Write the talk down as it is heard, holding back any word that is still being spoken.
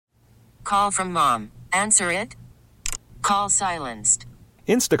Call from mom. Answer it. Call silenced.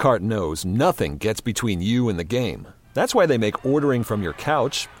 Instacart knows nothing gets between you and the game. That's why they make ordering from your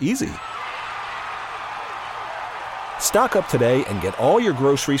couch easy. Stock up today and get all your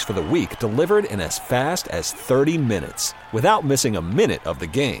groceries for the week delivered in as fast as 30 minutes without missing a minute of the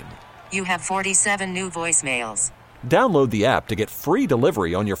game. You have 47 new voicemails. Download the app to get free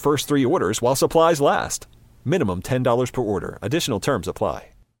delivery on your first 3 orders while supplies last. Minimum $10 per order. Additional terms apply.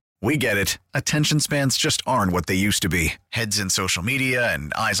 We get it. Attention spans just aren't what they used to be. Heads in social media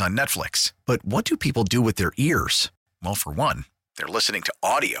and eyes on Netflix. But what do people do with their ears? Well, for one, they're listening to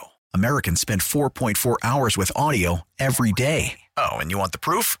audio. Americans spend 4.4 hours with audio every day. Oh, and you want the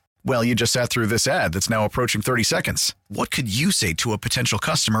proof? Well, you just sat through this ad that's now approaching 30 seconds. What could you say to a potential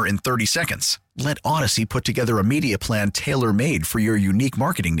customer in 30 seconds? Let Odyssey put together a media plan tailor-made for your unique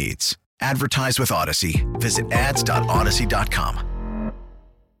marketing needs. Advertise with Odyssey. Visit ads.odyssey.com.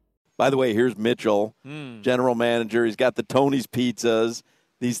 By the way, here's Mitchell, general manager. He's got the Tony's Pizzas.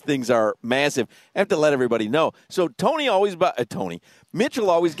 These things are massive. I have to let everybody know. So Mitchell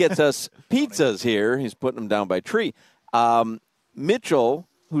always gets us pizzas here. He's putting them down by a tree. Mitchell,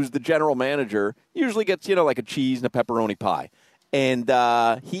 who's the general manager, usually gets, like a cheese and a pepperoni pie. And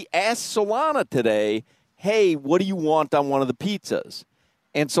he asked Solana today, hey, what do you want on one of the pizzas?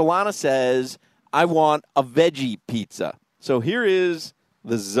 And Solana says, I want a veggie pizza. So here is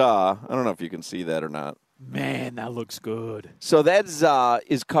the za. I don't know if you can see that or not. Man, that looks good. So that za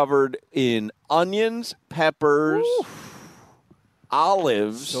is covered in onions, peppers,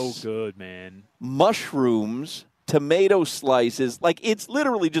 olives. So good, man. Mushrooms, tomato slices. Like, it's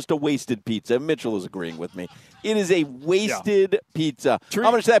literally just a wasted pizza. Mitchell is agreeing with me. It is a wasted pizza. How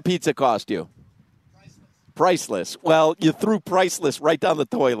much did that pizza cost you? Priceless. Well, you threw priceless right down the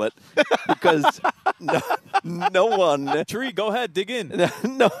toilet because no one. Tree, go ahead, dig in.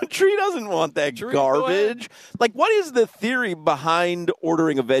 No, Tree doesn't want that garbage. Like, what is the theory behind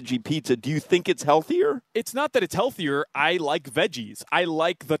ordering a veggie pizza? Do you think it's healthier? It's not that it's healthier. I like veggies. I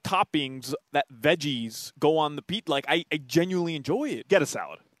like the toppings that veggies go on the pizza. Like, I genuinely enjoy it. Get a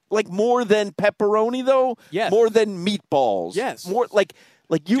salad. Like, more than pepperoni, though? Yes. More than meatballs? Yes. More like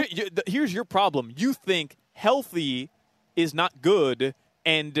you. Here's your problem. You think healthy is not good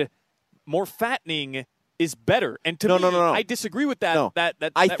and more fattening is better. And to me, I disagree with that. No. That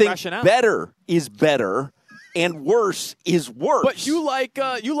I think rationale. Better is better, and worse is worse. But you like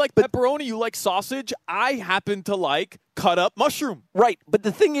pepperoni, you like sausage. I happen to like cut up mushroom. Right, but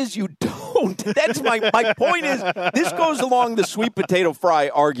the thing is, you don't. That's my point. Is this goes along the sweet potato fry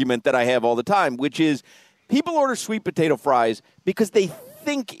argument that I have all the time, which is people order sweet potato fries because they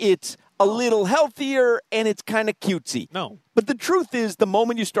think it's a little healthier and it's kind of cutesy. No. But the truth is, the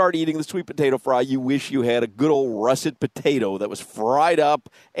moment you start eating the sweet potato fry, you wish you had a good old russet potato that was fried up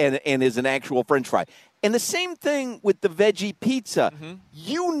and is an actual French fry. And the same thing with the veggie pizza.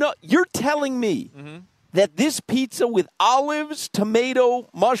 Mm-hmm. You're telling me that this pizza with olives, tomato,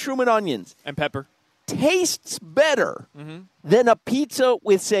 mushroom, and onions and pepper tastes better than a pizza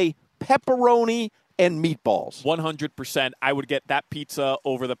with, say, pepperoni and meatballs. 100%. I would get that pizza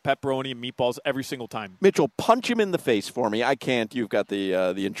over the pepperoni and meatballs every single time. Mitchell, punch him in the face for me. I can't. You've got the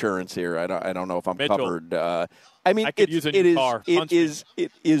insurance here. I don't know if I'm covered. I mean, I could use a new car. It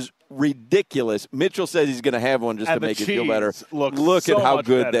is ridiculous. Mitchell says he's going to have one just to make it feel better. Look at how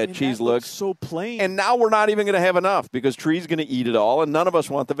good that cheese looks. So plain. And now we're not even going to have enough because Tree's going to eat it all, and none of us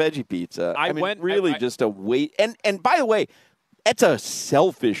want the veggie pizza. Just a wait. And by the way, that's a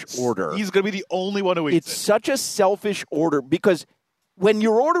selfish order. He's going to be the only one who eats it. It's such a selfish order because when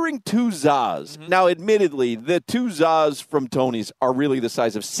you're ordering 2 Zaz, now admittedly, the 2 Zaz from Tony's are really the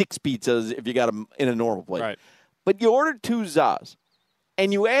size of 6 pizzas if you got them in a normal plate. Right. But you ordered 2 Zaz,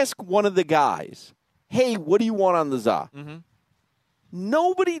 and you ask one of the guys, hey, what do you want on the Za?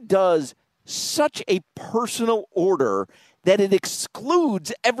 Nobody does such a personal order that it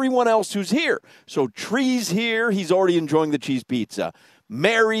excludes everyone else who's here. So Tree's here. He's already enjoying the cheese pizza.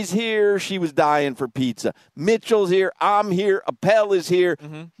 Mary's here. She was dying for pizza. Mitchell's here. I'm here. Appel is here.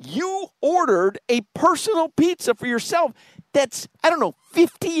 You ordered a personal pizza for yourself that's,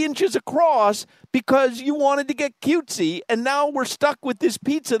 50 inches across because you wanted to get cutesy, and now we're stuck with this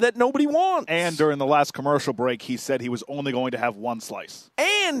pizza that nobody wants. And during the last commercial break, he said he was only going to have 1 slice.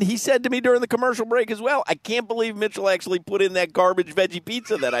 And he said to me during the commercial break as well, I can't believe Mitchell actually put in that garbage veggie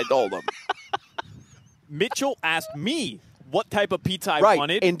pizza that I told him. Mitchell asked me what type of pizza I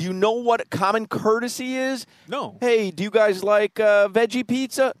wanted. And do you know what common courtesy is? No. Hey, do you guys like veggie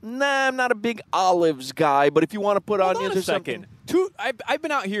pizza? Nah, I'm not a big olives guy, but if you want to put onions or something. I've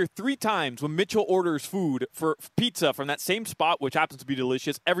been out here 3 times when Mitchell orders food for pizza from that same spot, which happens to be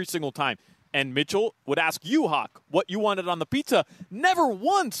delicious every single time. And Mitchell would ask you, Hawk, what you wanted on the pizza. Never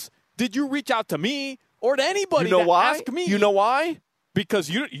once did you reach out to me or to anybody ask me. You know why? Because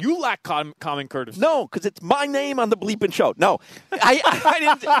you lack common courtesy. No, because it's my name on the bleeping show. No, I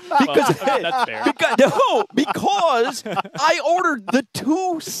didn't. Because, that's fair. Because I ordered the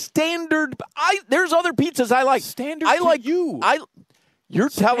 2 standard. There's other pizzas I like. Standard I to like you. You're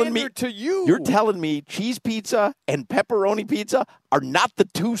telling me to you. You're telling me cheese pizza and pepperoni pizza are not the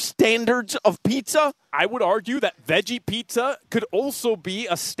 2 standards of pizza? I would argue that veggie pizza could also be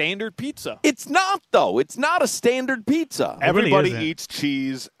a standard pizza. It's not, though. It's not a standard pizza. Everybody eats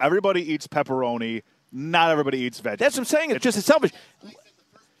cheese. Everybody eats pepperoni. Not everybody eats veggie. That's what I'm saying. It's just as selfish.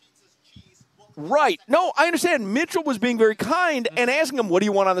 Right. No, I understand. Mitchell was being very kind and asking him, what do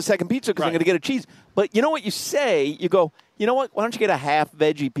you want on the second pizza? Because I'm going to get a cheese. But you know what you say? You go, you know what? Why don't you get a half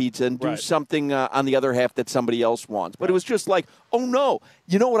veggie pizza and do something on the other half that somebody else wants? But it was just like, oh, no.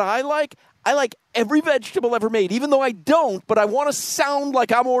 You know what I like? I like every vegetable ever made, even though I don't, but I want to sound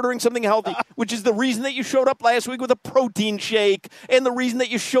like I'm ordering something healthy, which is the reason that you showed up last week with a protein shake and the reason that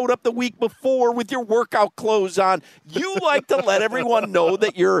you showed up the week before with your workout clothes on. You like to let everyone know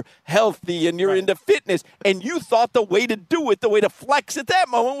that you're healthy and you're into fitness, and you thought the way to do it, the way to flex at that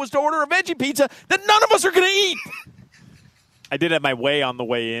moment was to order a veggie pizza that none of us are going to eat. I did have my way on the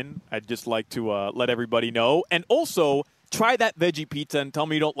way in. I'd just like to let everybody know. And also, try that veggie pizza and tell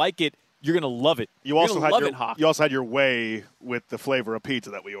me you don't like it. You're going to love it. You also had your way with the flavor of pizza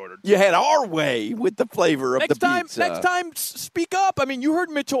that we ordered. You had our way with the flavor of the pizza. Next time, speak up. I mean, you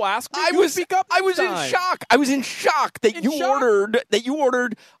heard Mitchell ask me. Speak up. I was in shock. I was in shock that you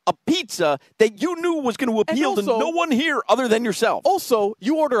ordered a pizza that you knew was going to appeal to no one here other than yourself. Also,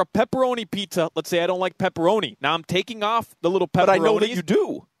 you order a pepperoni pizza. Let's say I don't like pepperoni. Now I'm taking off the little pepperoni. But I know that you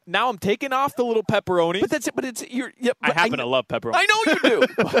do. Now I'm taking off the little pepperoni. But that's it. But it's I happen to love pepperoni. I know you do.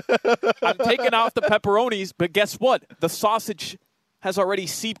 I'm taking off the pepperonis, but guess what? The sausage has already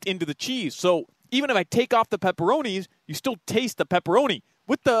seeped into the cheese. So even if I take off the pepperonis, you still taste the pepperoni.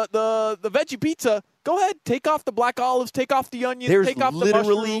 With the veggie pizza, go ahead, take off the black olives, take off the onions, take off the mushroom. There's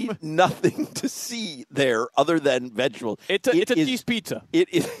literally nothing to see there other than vegetables. It's a cheese pizza. It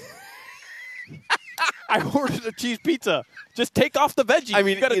is. I ordered a cheese pizza. Just take off the veggie. I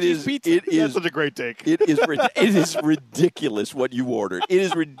mean, you got a cheese pizza. That's such a great take. It is ridiculous what you ordered. It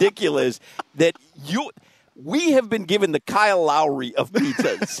is ridiculous that we have been given the Kyle Lowry of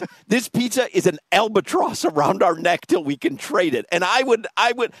pizzas. This pizza is an albatross around our neck till we can trade it. And I would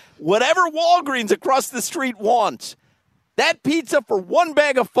whatever Walgreens across the street wants, that pizza for 1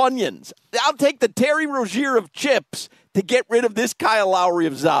 bag of Funyuns. I'll take the Terry Rozier of chips to get rid of this Kyle Lowry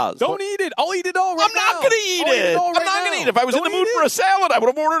of Zaz. Don't eat it. I'll eat it all right now. I'm not going to eat it. I'm not going to eat it. If I was in the mood for a salad, I would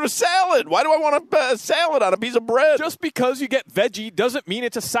have ordered a salad. Why do I want a salad on a piece of bread? Just because you get veggie doesn't mean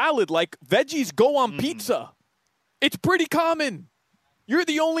it's a salad. Like, veggies go on pizza. It's pretty common. You're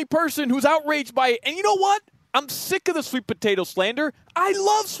the only person who's outraged by it. And you know what? I'm sick of the sweet potato slander. I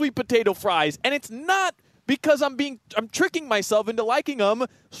love sweet potato fries. And it's not because I'm tricking myself into liking them.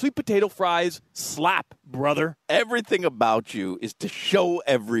 Sweet potato fries slap, brother. Everything about you is to show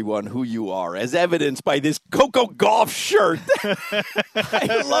everyone who you are, as evidenced by this Coco Gauff shirt.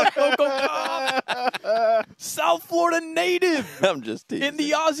 I love Coco Gauff. South Florida native. I'm just teasing. In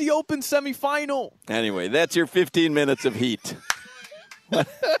the Aussie Open semifinal. Anyway, that's your 15 minutes of heat.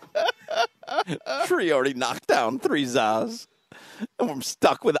 Tree already knocked down 3 Zaz. I'm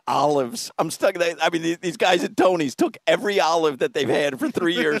stuck with olives. I'm stuck. I mean, these guys at Tony's took every olive that they've had for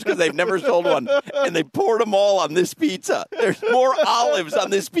 3 years because they've never sold one, and they poured them all on this pizza. There's more olives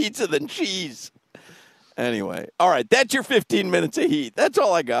on this pizza than cheese. Anyway, all right, that's your 15 minutes of heat. That's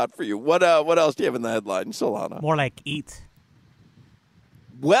all I got for you. What else do you have in the headline, Solana? More like eat.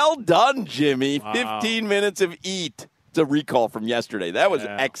 Well done, Jimmy. Wow. 15 minutes of eat. It's a recall from yesterday. That was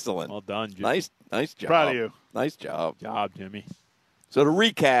excellent. Well done, Jimmy. Nice job. Proud of you. Nice job. Good job, Jimmy. So to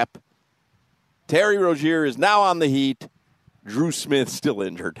recap, Terry Rozier is now on the Heat. Drew Smith still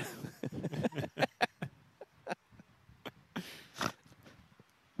injured.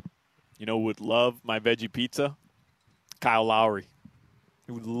 You know who would love my veggie pizza? Kyle Lowry.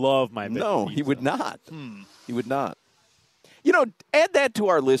 He would love my veggie pizza. No, he would not. He would not. You know, add that to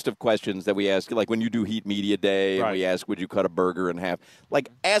our list of questions that we ask, like when you do Heat Media Day, and we ask, would you cut a burger in half? Like,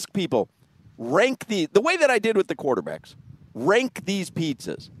 ask people, rank the way that I did with the quarterbacks. Rank these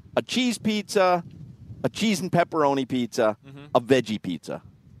pizzas. A cheese pizza, a cheese and pepperoni pizza, a veggie pizza.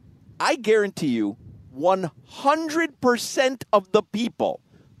 I guarantee you 100% of the people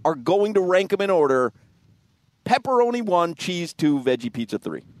are going to rank them in order pepperoni 1, cheese 2, veggie pizza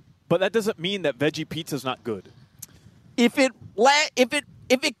 3. But that doesn't mean that veggie pizza's not good. If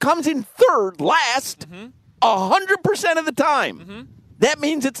it comes in third last 100% of the time, that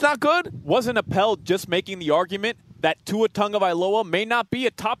means it's not good? Wasn't Appel just making the argument that Tua Tagovailoa may not be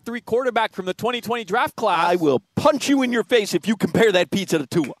a top 3 quarterback from the 2020 draft class? I will punch you in your face if you compare that pizza to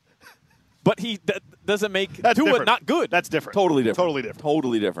Tua. But that doesn't make That's Tua different. not good. That's different. Totally different. Totally different.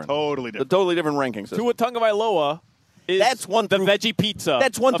 Totally different. Totally different. The totally different ranking system. Tua Tagovailoa is That's one the through, veggie pizza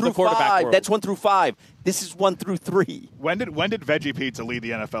That's 1 of through the quarterback 5. world. That's 1 through 5. This is 1 through 3. When did veggie pizza lead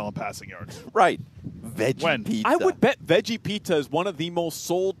the NFL in passing yards? Right. Veggie pizza. I would bet veggie pizza is one of the most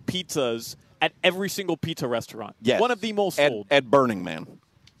sold pizzas at every single pizza restaurant. Yes. One of the most sold. At Burning Man.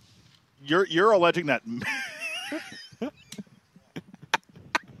 You're alleging that.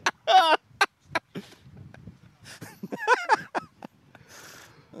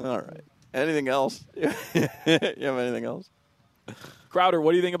 All right. Anything else? You have anything else? Crowder,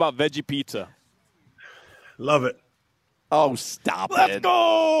 what do you think about veggie pizza? Love it. Oh, stop Let's it.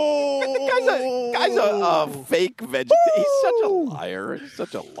 go! Guy's a fake vegetarian. He's such a liar. He's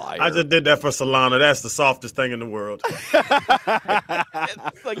such a liar. I just did that for Solana. That's the softest thing in the world.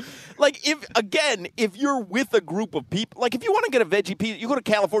 like if you're with a group of people, like if you want to get a veggie pizza, you go to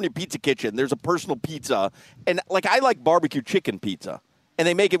California Pizza Kitchen. There's a personal pizza, and like I like barbecue chicken pizza. And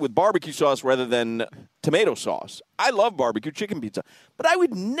they make it with barbecue sauce rather than tomato sauce. I love barbecue chicken pizza. But I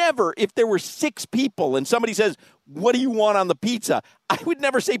would never, if there were 6 people and somebody says, what do you want on the pizza? I would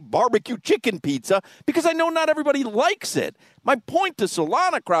never say barbecue chicken pizza because I know not everybody likes it. My point to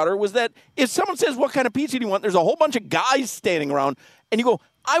Solana, Crowder, was that if someone says, what kind of pizza do you want? There's a whole bunch of guys standing around and you go,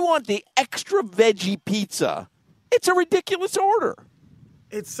 I want the extra veggie pizza. It's a ridiculous order.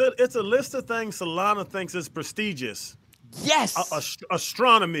 It's a list of things Solana thinks is prestigious. Yes.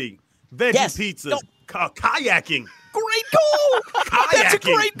 Astronomy, veggie pizzas, kayaking. Great call. That's a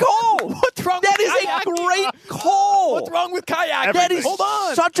great call. What's wrong That with is kayaking? a great call. What's wrong with kayaking? That is Hold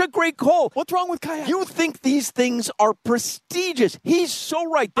on. such a great call. What's wrong with kayaking? You think these things are prestigious. He's so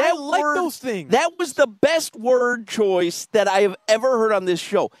right. I like those things. That was the best word choice that I have ever heard on this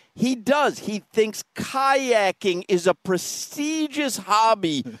show. He does. He thinks kayaking is a prestigious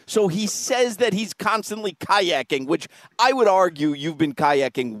hobby, so he says that he's constantly kayaking, which I would argue you've been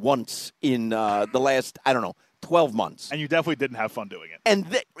kayaking once in the last, 12 months. And you definitely didn't have fun doing it. And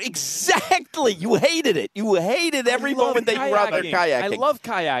exactly, you hated it. You hated every moment that you were out there kayaking. I love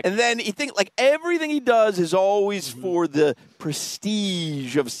kayaking. And then you think, like, everything he does is always for the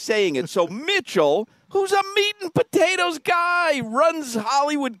prestige of saying it. So Mitchell, who's a meat and potatoes guy, runs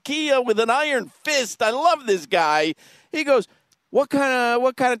Hollywood Kia with an iron fist. I love this guy. He goes, what kind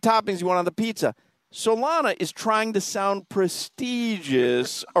of toppings do you want on the pizza? Solana is trying to sound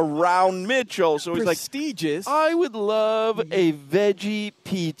prestigious around Mitchell. So he's prestigious? like, I would love a veggie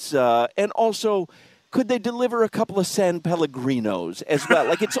pizza. And also, could they deliver a couple of San Pellegrinos as well?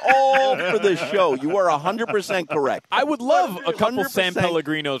 Like, it's all for the show. You are 100% correct. I would love a couple 100%. San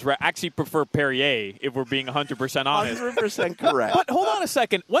Pellegrinos where I actually prefer Perrier, if we're being 100% honest. 100% correct. But hold on a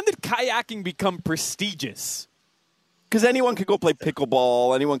second. When did kayaking become prestigious? Because anyone could go play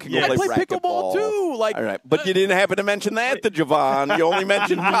pickleball. Anyone could go I play play racquetball. pickleball too. Like, all right, but you didn't happen to mention that to Javon. You only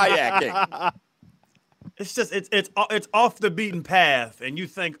mentioned kayaking. It's just it's off the beaten path, and you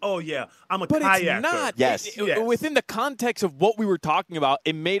think, oh yeah, I'm a but kayaker. It's not. Yes. Within the context of what we were talking about,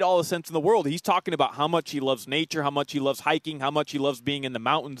 it made all the sense in the world. He's talking about how much he loves nature, how much he loves hiking, how much he loves being in the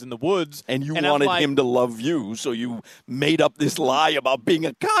mountains, in the woods. And you wanted him to love you, so you made up this lie about being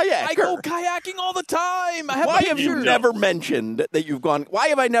a kayaker. I go kayaking all the time. Why have you never mentioned that you've gone? Why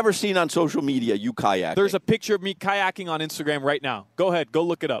have I never seen on social media you kayaking? There's a picture of me kayaking on Instagram right now. Go ahead. Go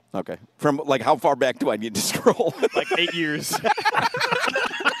look it up. Okay. From, like, how far back do I need to scroll? Like 8 years.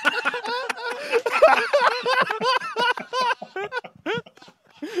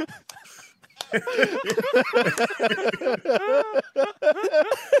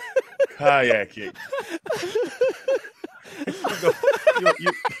 Kayaking.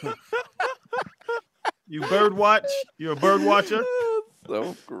 You bird watch? You're a bird watcher?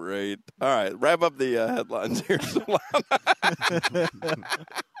 So great. All right, wrap up the headlines here.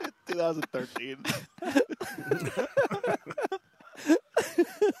 2013.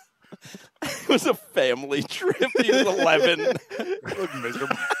 It was a family trip. He was 11. Look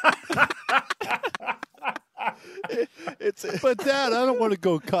miserable. But Dad, I don't want to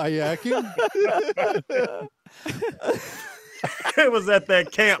go kayaking. It was at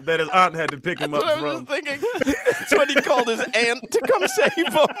that camp that his aunt had to pick him up That's what I was from. just thinking. That's what he called his aunt to come save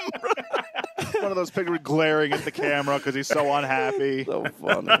him. One of those pictures glaring at the camera because he's so unhappy. So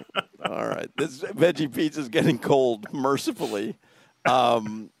funny. All right. right. This veggie pizza is getting cold, mercifully.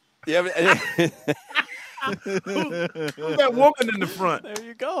 Who's that woman in the front? There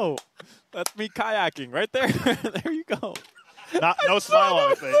you go. That's me kayaking right there. There you go. No smile on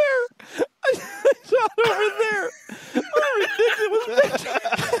my face. I saw it over there. What a ridiculous picture.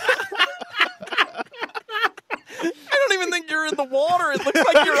 I don't even think you're in the water. It looks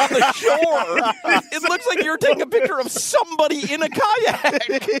like you're on the shore. It looks like you're taking a picture of somebody in a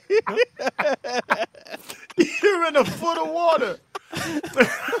kayak. You're in a foot of water.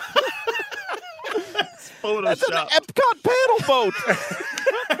 That's an Epcot paddle boat.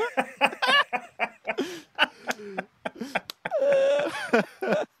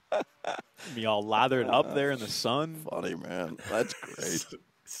 Me all lathered up there in the sun. Funny, man. That's great.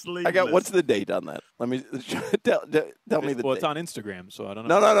 Sleepless. I got. What's the date on that? Let me tell me the Well, date. it's on Instagram, so I don't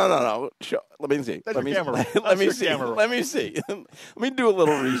know. No. Let me see. That's Let me your camera. let me That's see. your camera roll. Let me see. Let me do a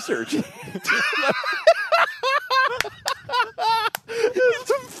little research. It's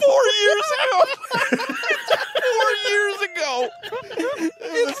 4 years ago. 4 years ago.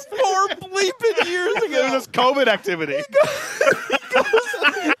 It's 4 bleeping years It ago. was COVID activity.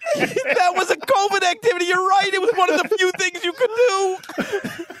 That was a COVID activity. You're right. It was one of the few things you could do.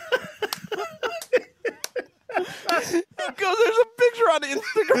 Because there's a picture on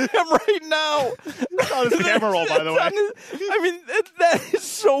Instagram right now. It's on his camera roll, by the way. That is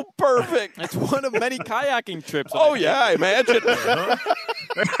so perfect. It's one of many kayaking trips. Oh, yeah, I imagine.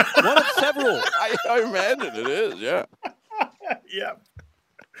 One of several. I imagine it is, yeah. Yeah.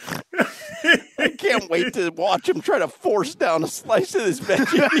 I can't wait to watch him try to force down a slice of this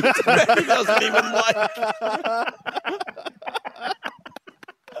veggie pizza that he doesn't even like.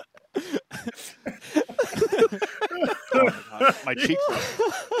 My cheeks.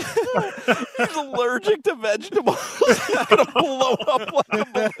 He's allergic to vegetables. He's going to blow up like a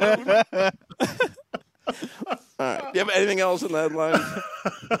balloon. All right. Do you have anything else in that line?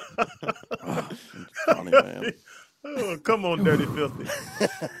 Oh, it's funny, man. Oh, come on, Dirty Filthy.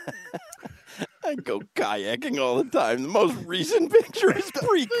 I go kayaking all the time. The most recent picture is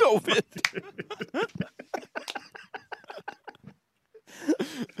pre-COVID.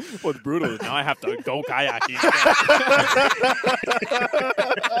 What's brutal is now I have to go kayaking.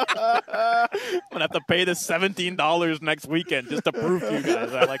 I'm going to have to pay the $17 next weekend just to prove to you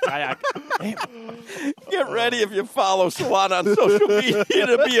guys I like kayaking. Damn. Get ready if you follow Solana on social media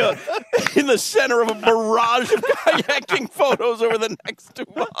to be in the center of a barrage of kayaking photos over the next 2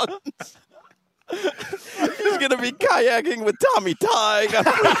 months. He's going to be kayaking with Tommy Tig.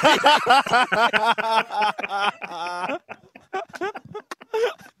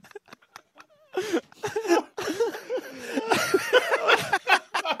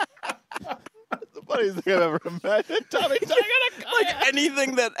 The funniest thing I've ever imagined. Tommy Tig on a kayak. Like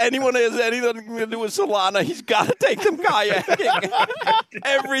anything that anyone has anything to do with Solana, he's got to take them kayaking.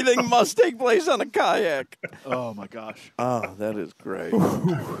 Everything must take place on a kayak. Oh, my gosh. Oh, that is great.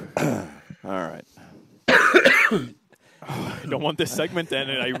 All right. I don't want this segment to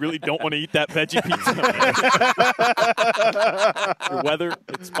end, and I really don't want to eat that veggie pizza. Your weather,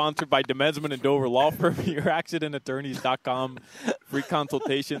 it's sponsored by Demesman and Dover Law Firm, YourAccidentAttorneys.com. Free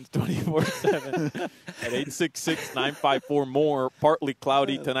consultations 24/7 at 866-954-MORE. Partly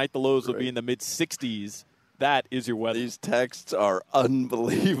cloudy. Tonight the lows will be in the mid-60s. That is your weather. These texts are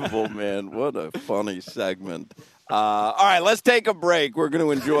unbelievable, man. What a funny segment. All right, let's take a break. We're going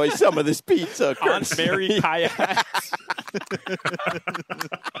to enjoy some of this pizza. On Mary kayaks.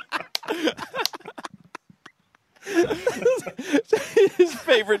 His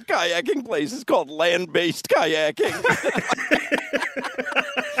favorite kayaking place is called land-based kayaking.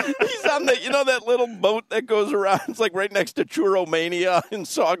 He's on that little boat that goes around. It's like right next to Churromania in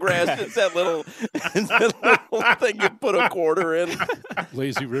Sawgrass. It's that little thing you put a quarter in.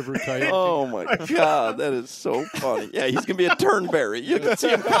 Lazy River kayaking. Oh, my God. That is so funny. Yeah, he's going to be at Turnberry. You can see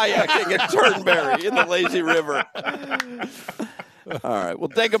him kayaking at Turnberry in the Lazy River. All right, we'll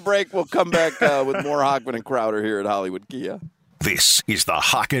take a break. We'll come back with more Hochman and Crowder here at Hollywood Kia. This is the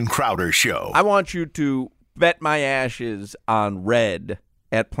Hoch and Crowder Show. I want you to bet my ashes on red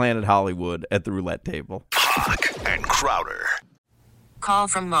at Planet Hollywood at the roulette table. Hoch and Crowder. Call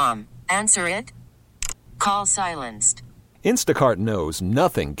from mom. Answer it. Call silenced. Instacart knows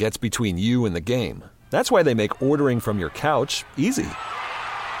nothing gets between you and the game. That's why they make ordering from your couch easy.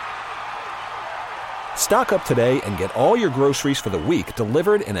 Stock up today and get all your groceries for the week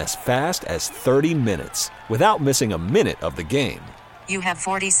delivered in as fast as 30 minutes without missing a minute of the game. You have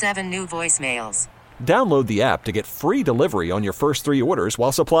 47 new voicemails. Download the app to get free delivery on your first 3 orders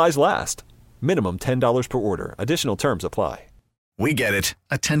while supplies last. Minimum $10 per order. Additional terms apply. We get it.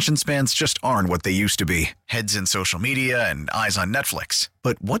 Attention spans just aren't what they used to be. Heads in social media and eyes on Netflix.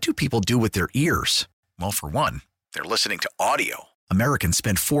 But what do people do with their ears? Well, for one, they're listening to audio. Americans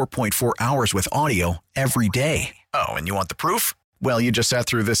spend 4.4 hours with audio every day. Oh, and you want the proof? Well, you just sat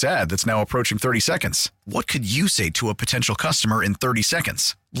through this ad that's now approaching 30 seconds. What could you say to a potential customer in 30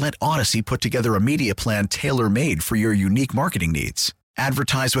 seconds? Let Odyssey put together a media plan tailor-made for your unique marketing needs.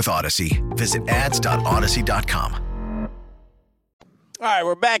 Advertise with Odyssey. Visit ads.odyssey.com. All right,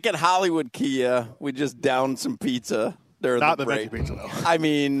 we're back at Hollywood Kia. We just downed some pizza during Not the the break. veggie pizza, though. I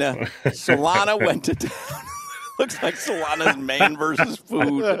mean, Solana went to town. Looks like Solana's man versus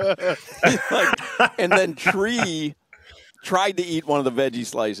food. And then Tree tried to eat one of the veggie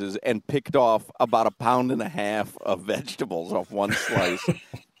slices and picked off about 1.5 pounds of vegetables off one slice.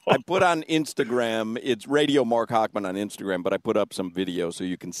 I put on Instagram, it's Radio Mark Hochman on Instagram, but I put up some video so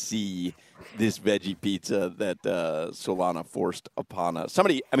you can see this veggie pizza that Solana forced upon us.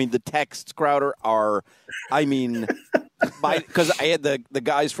 The texts, Crowder, are, because I had the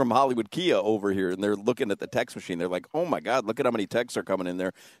guys from Hollywood Kia over here, and they're looking at the text machine. They're like, oh, my God, look at how many texts are coming in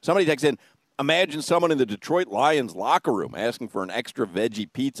there. Somebody texts in, imagine someone in the Detroit Lions locker room asking for an extra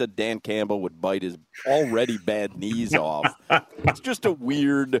veggie pizza. Dan Campbell would bite his already bad knees off. It's just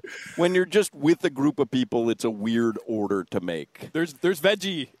when you're just with a group of people, it's a weird order to make. There's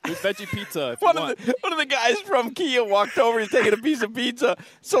veggie pizza. One of the guys from Kia walked over. He's taking a piece of pizza.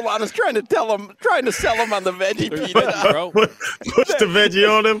 Solana's trying to sell him on the veggie pizza. Veggie, bro. Push the veggie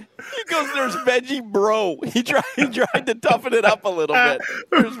on him. He goes, "There's veggie, bro." He tried to toughen it up a little bit.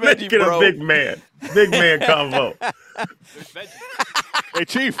 There's veggie, Make it bro. a big man combo. Hey,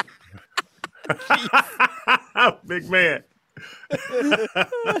 Chief. Big man.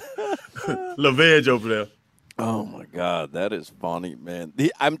 La veg over there. Oh, my God. That is funny, man.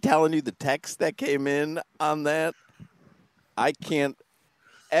 I'm telling you, the text that came in on that, I can't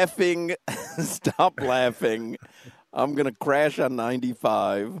effing stop laughing. I'm going to crash on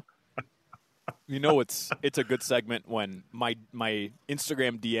 95. You know it's a good segment when my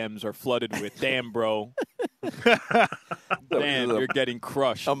Instagram DMs are flooded with "damn, bro." Man, you're getting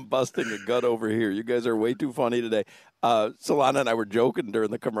crushed. I'm busting a gut over here. You guys are way too funny today. Solana and I were joking during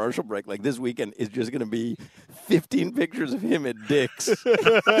the commercial break. Like, this weekend is just going to be 15 pictures of him at Dick's in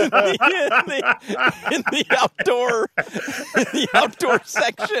the outdoor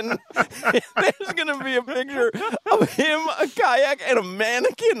section. There's going to be a picture of him, a kayak, and a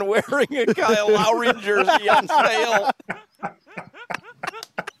mannequin wearing a Kyle Lowry jersey on sale.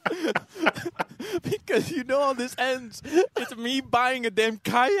 Because you know how this ends. It's me buying a damn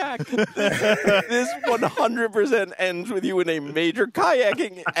kayak. This 100% ends with you in a major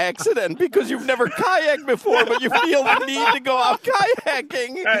kayaking accident because you've never kayaked before, but you feel the need to go out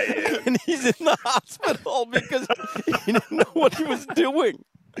kayaking. And he's in the hospital because he didn't know what he was doing.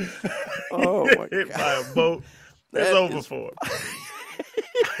 Oh, my Hit God. by a boat. It's over for him.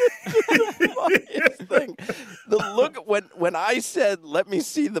 The funniest thing. The look when I said, "Let me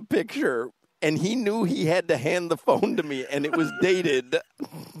see the picture," and he knew he had to hand the phone to me, and it was dated.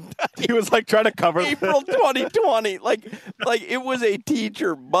 He was like trying to cover April 2020. Like it was a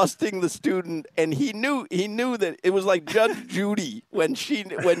teacher busting the student, and he knew that it was like Judge Judy when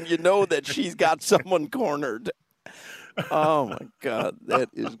you know that she's got someone cornered. Oh my God, that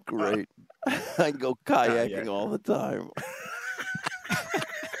is great. I go kayaking all the time.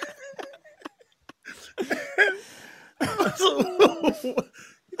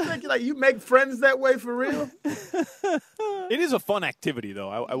 You make friends that way for real? It is a fun activity, though.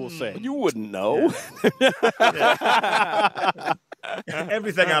 I will say. You wouldn't know.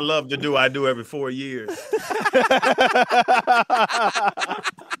 Everything I love to do, I do every 4 years.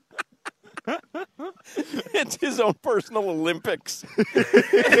 It's his own personal Olympics.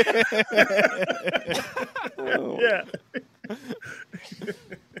 Yeah.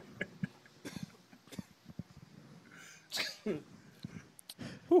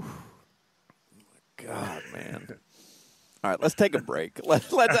 God, man. All right, let's take a break. I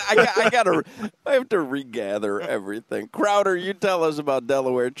have to regather everything. Crowder, you tell us about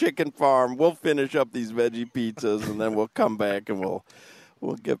Delaware Chicken Farm. We'll finish up these veggie pizzas, and then we'll come back and we'll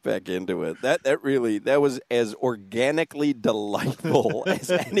get back into it. That was as organically delightful as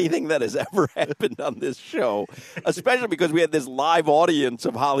anything that has ever happened on this show, especially because we had this live audience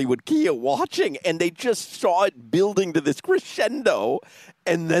of Hollywood Kia watching, and they just saw it building to this crescendo,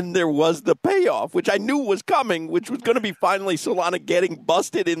 and then there was the payoff, which I knew was coming, which was going to be finally Solana getting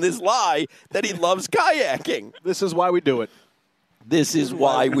busted in this lie that he loves kayaking. This is why we do it. This is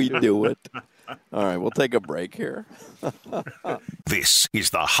why we do it. All right, we'll take a break here. This is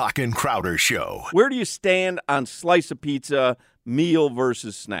the Hoch and Crowder Show. Where do you stand on slice of pizza meal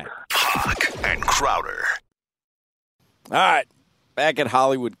versus snack. Hoch and Crowder. All right, back at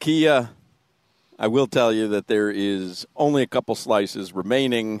Hollywood Kia. I will tell you that there is only a couple slices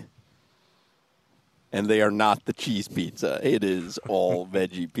remaining, and they are not the cheese pizza. It is all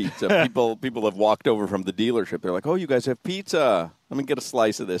veggie pizza. People have walked over from the dealership. They're like, "Oh, you guys have pizza? Let me get a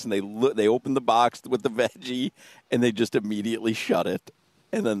slice of this." And they open the box with the veggie, and they just immediately shut it,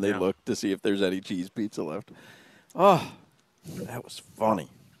 and then they look to see if there's any cheese pizza left. Oh, that was funny.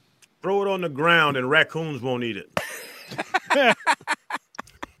 Throw it on the ground, and raccoons won't eat it.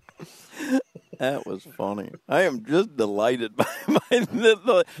 That was funny. I am just delighted by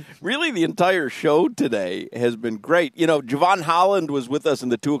really the entire show today has been great. You know, Javon Holland was with us in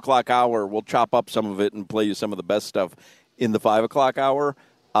the 2 o'clock hour. We'll chop up some of it and play you some of the best stuff in the 5 o'clock hour.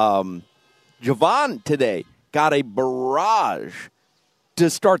 Javon today got a barrage to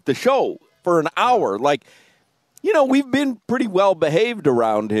start the show for an hour. Like, you know, we've been pretty well behaved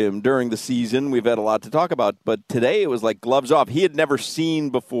around him during the season. We've had a lot to talk about, but today it was like gloves off. He had never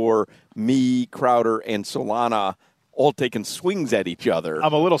seen before me, Crowder, and Solana all taking swings at each other.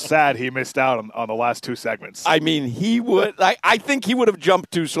 I'm a little sad he missed out on the last two segments. I mean, he would. I think he would have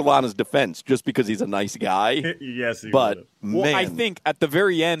jumped to Solana's defense just because he's a nice guy. Yes, he but would. man, Well, I think at the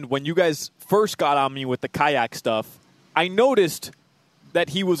very end, when you guys first got on me with the kayak stuff, I noticed that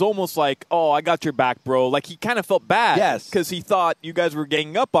he was almost like, "Oh, I got your back, bro." Like he kind of felt bad, Yes. because he thought you guys were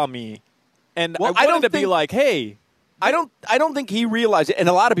ganging up on me, and Well, I wanted to be like, "Hey." I don't think he realized it, and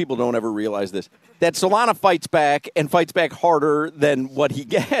a lot of people don't ever realize this, that Solana fights back and fights back harder than what he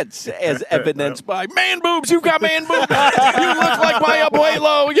gets, as evidenced by man boobs. You got man boobs. You look like my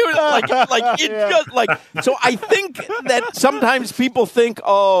abuelo. You like it's just like. So I think that sometimes people think,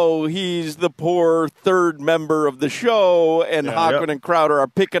 oh, he's the poor third member of the show, and Hoch and Crowder are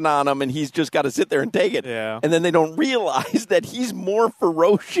picking on him, and he's just got to sit there and take it. Yeah. And then they don't realize that he's more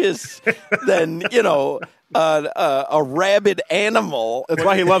ferocious than a rabid animal. That's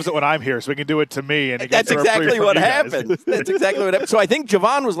why he loves it when I'm here, so he can do it to me. And he That's exactly what happened. That's exactly what happened. So I think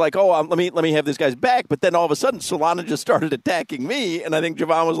Javon was like, "Oh, let me have this guy's back." But then all of a sudden, Solana just started attacking me, and I think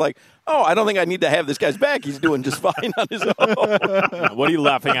Javon was like, "Oh, I don't think I need to have this guy's back. He's doing just fine on his own." What are you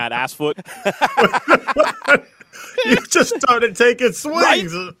laughing at, assfoot? You just started taking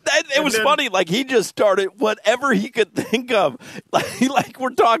swings. Right? It was funny. Like, he just started whatever he could think of. Like we're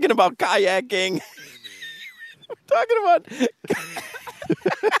talking about kayaking. Talking about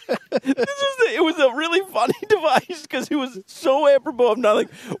it was a really funny device because it was so apropos of nothing.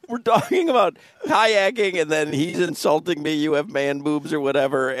 We're talking about kayaking, and then he's insulting me. You have man boobs or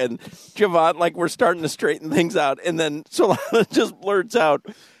whatever, and Javon, like, we're starting to straighten things out, and then Solana just blurts out,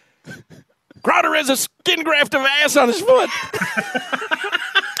 "Crowder has a skin graft of ass on his foot."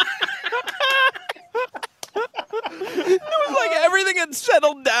 It was like everything had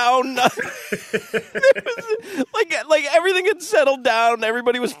settled down. It was like everything had settled down.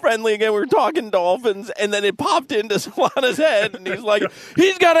 Everybody was friendly again. We were talking Dolphins, and then it popped into Solana's head, and he's like,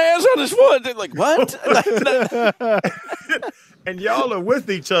 "He's got ass on his foot." And like, what? And y'all are with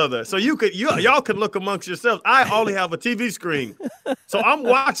each other, so y'all could look amongst yourselves. I only have a TV screen, so I'm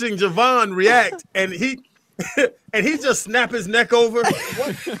watching Javon react, and he just snap his neck over.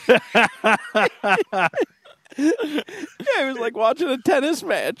 Yeah, it was like watching a tennis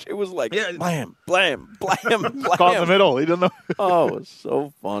match. It was like blam, blam, blam, blam. Caught in the middle. He didn't know. Oh, it was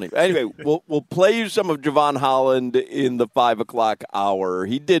so funny. Anyway, we'll play you some of Javon Holland in the 5 o'clock hour.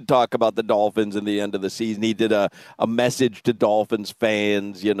 He did talk about the Dolphins in the end of the season. He did a message to Dolphins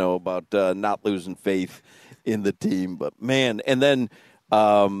fans, about not losing faith in the team. But, man, and then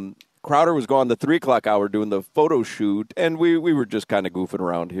Crowder was gone the 3 o'clock hour doing the photo shoot, and we were just kind of goofing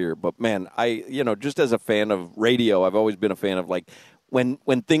around here. But, man, just as a fan of radio, I've always been a fan of, like, when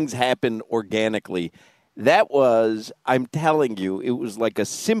things happen organically. That was, I'm telling you, it was like a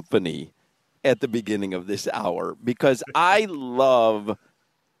symphony at the beginning of this hour, because I love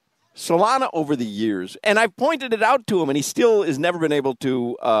Solana over the years, and I've pointed it out to him, and he still has never been able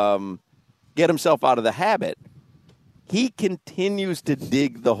to get himself out of the habit. He continues to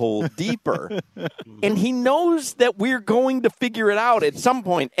dig the hole deeper, and he knows that we're going to figure it out at some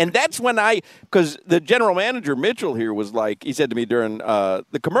point. And that's when because the general manager, Mitchell, here was like, he said to me during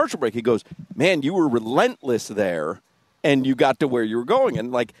the commercial break, he goes, "Man, you were relentless there, and you got to where you were going."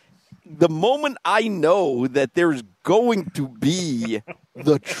 And like, the moment I know that there's going to be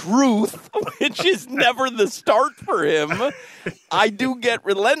the truth, which is never the start for him, I do get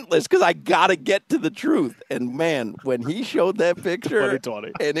relentless because I got to get to the truth. And, man, when he showed that picture,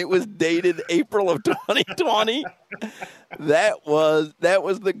 2020. and it was dated April of 2020, that was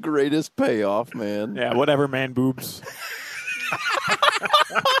the greatest payoff, man. Yeah, whatever, man boobs.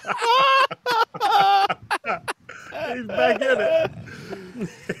 He's back in it.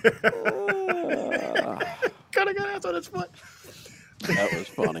 Got a good ass on his foot. That was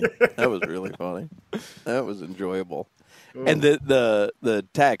funny. That was really funny. That was enjoyable. And the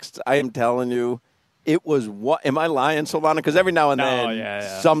text, I am telling you, it was what? Am I lying, Solana? Because every now and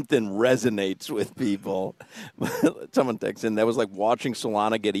then something resonates with people. Someone texts in that was like watching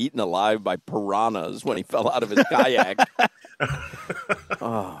Solana get eaten alive by piranhas when he fell out of his kayak.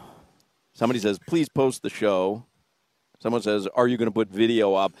 Oh. Somebody says, please post the show. Someone says, are you going to put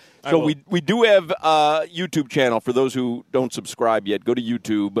video up? So we do have a YouTube channel. For those who don't subscribe yet, go to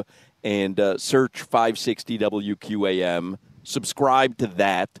YouTube and search 560 WQAM. Subscribe to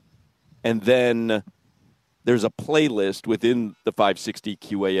that. And then there's a playlist within the 560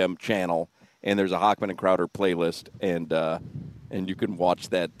 QAM channel. And there's a Hochman and Crowder playlist. And you can watch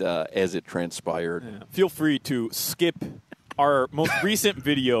that as it transpired. Yeah. Feel free to skip our most recent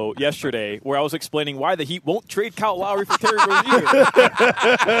video yesterday where I was explaining why the Heat won't trade Kyle Lowry for Terry Rozier.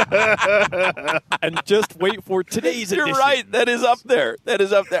 And just wait for today's edition. You're right. That is up there.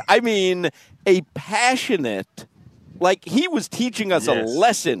 I mean, a passionate, like he was teaching us a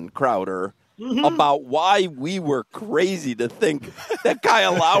lesson, Crowder, about why we were crazy to think that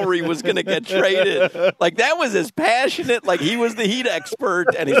Kyle Lowry was going to get traded. Like that was as passionate. Like he was the Heat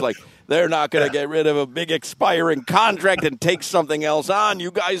expert, and he's like, they're not going to get rid of a big expiring contract and take something else on.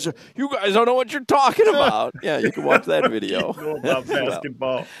 You guys don't know what you're talking about. Yeah, you can watch that video. You know about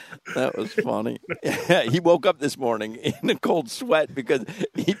basketball. That was funny. Yeah, he woke up this morning in a cold sweat because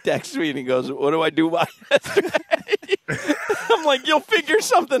he texts me and he goes, what do I do about yesterday? I'm like, you'll figure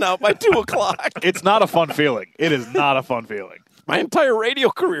something out by 2 o'clock. It's not a fun feeling. It is not a fun feeling. My entire radio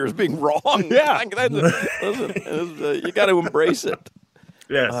career is being wrong. Yeah. Listen, you got to embrace it.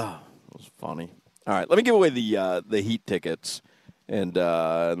 Yes. Oh, it was funny. All right, let me give away the Heat tickets, and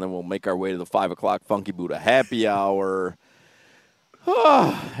then we'll make our way to the 5 o'clock Funky Buddha happy hour.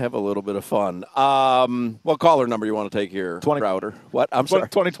 Have a little bit of fun. What caller number you want to take here, 20. Crowder? What? I'm sorry.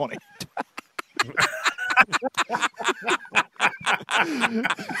 2020.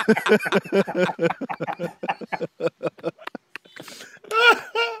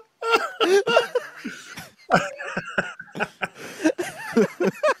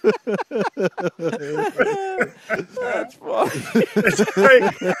 That's funny.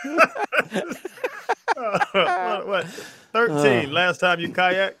 What? 13. Last time you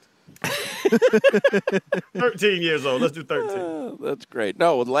kayaked? 13 years old. Let's do 13. That's great.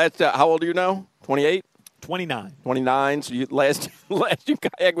 No, how old are you now? 28? 29. 29. So last you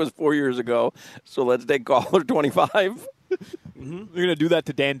kayak was 4 years ago. So let's take caller 25. You're gonna do that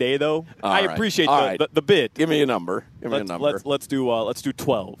to Dan Day though. I right. appreciate All right. the bid. Give me a number. Let's do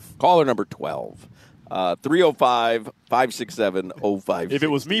 12. Caller number 12. 305-567-0560. If it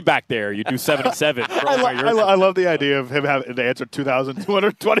was me back there, you'd do 77. I love the idea of him having to answer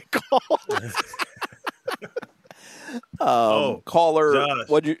 2,220 calls. Caller, Josh.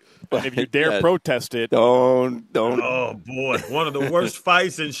 what'd you? And if you dare protest it, don't. Oh boy, one of the worst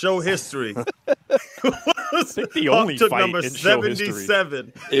fights in show history. I think the only took fight number in show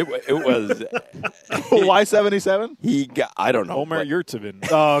 77. It was. Why 77? He got. I don't know. Omer Yurtsevin.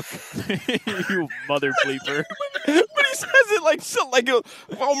 Oh, You mother bleeper. But he says it like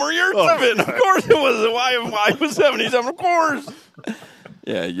Omer Yurtsevin. Of course it was. Why was 77? Of course.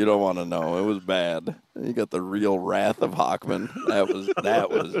 Yeah, you don't want to know. It was bad. You got the real wrath of Hochman. That was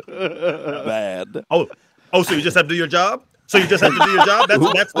bad. Oh, so you just have to do your job? That's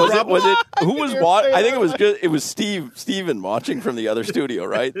the problem? Who was watching? I think it was Steven watching from the other studio,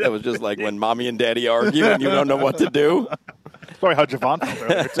 right? That was just like when mommy and daddy argue and you don't know what to do. Sorry how Javon felt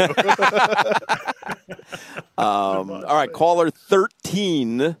earlier, too. All right, caller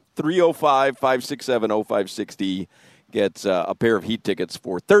 13, 305-567-0560 gets a pair of Heat tickets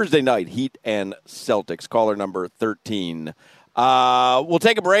for Thursday night, Heat and Celtics. Caller number 13. We'll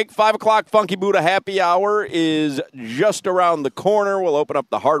take a break. 5 o'clock Funky Buddha happy hour is just around the corner. We'll open up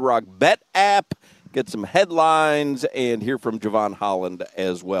the Hard Rock Bet app, get some headlines, and hear from Javon Holland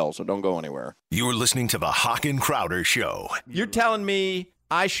as well. So don't go anywhere. You're listening to the Hoch and Crowder Show. You're telling me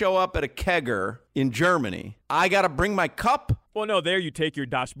I show up at a kegger in Germany. I got to bring my cup? Well, no, there you take your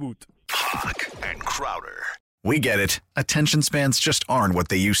Das Boot. Hoch and Crowder. We get it. Attention spans just aren't what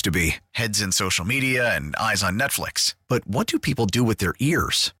they used to be. Heads in social media and eyes on Netflix. But what do people do with their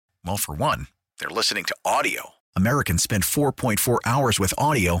ears? Well, for one, they're listening to audio. Americans spend 4.4 hours with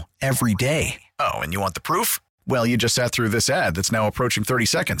audio every day. Oh, and you want the proof? Well, you just sat through this ad that's now approaching 30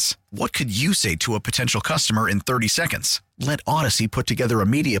 seconds. What could you say to a potential customer in 30 seconds? Let Odyssey put together a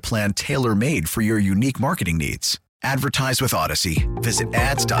media plan tailor-made for your unique marketing needs. Advertise with Odyssey. Visit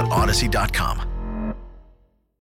ads.odyssey.com.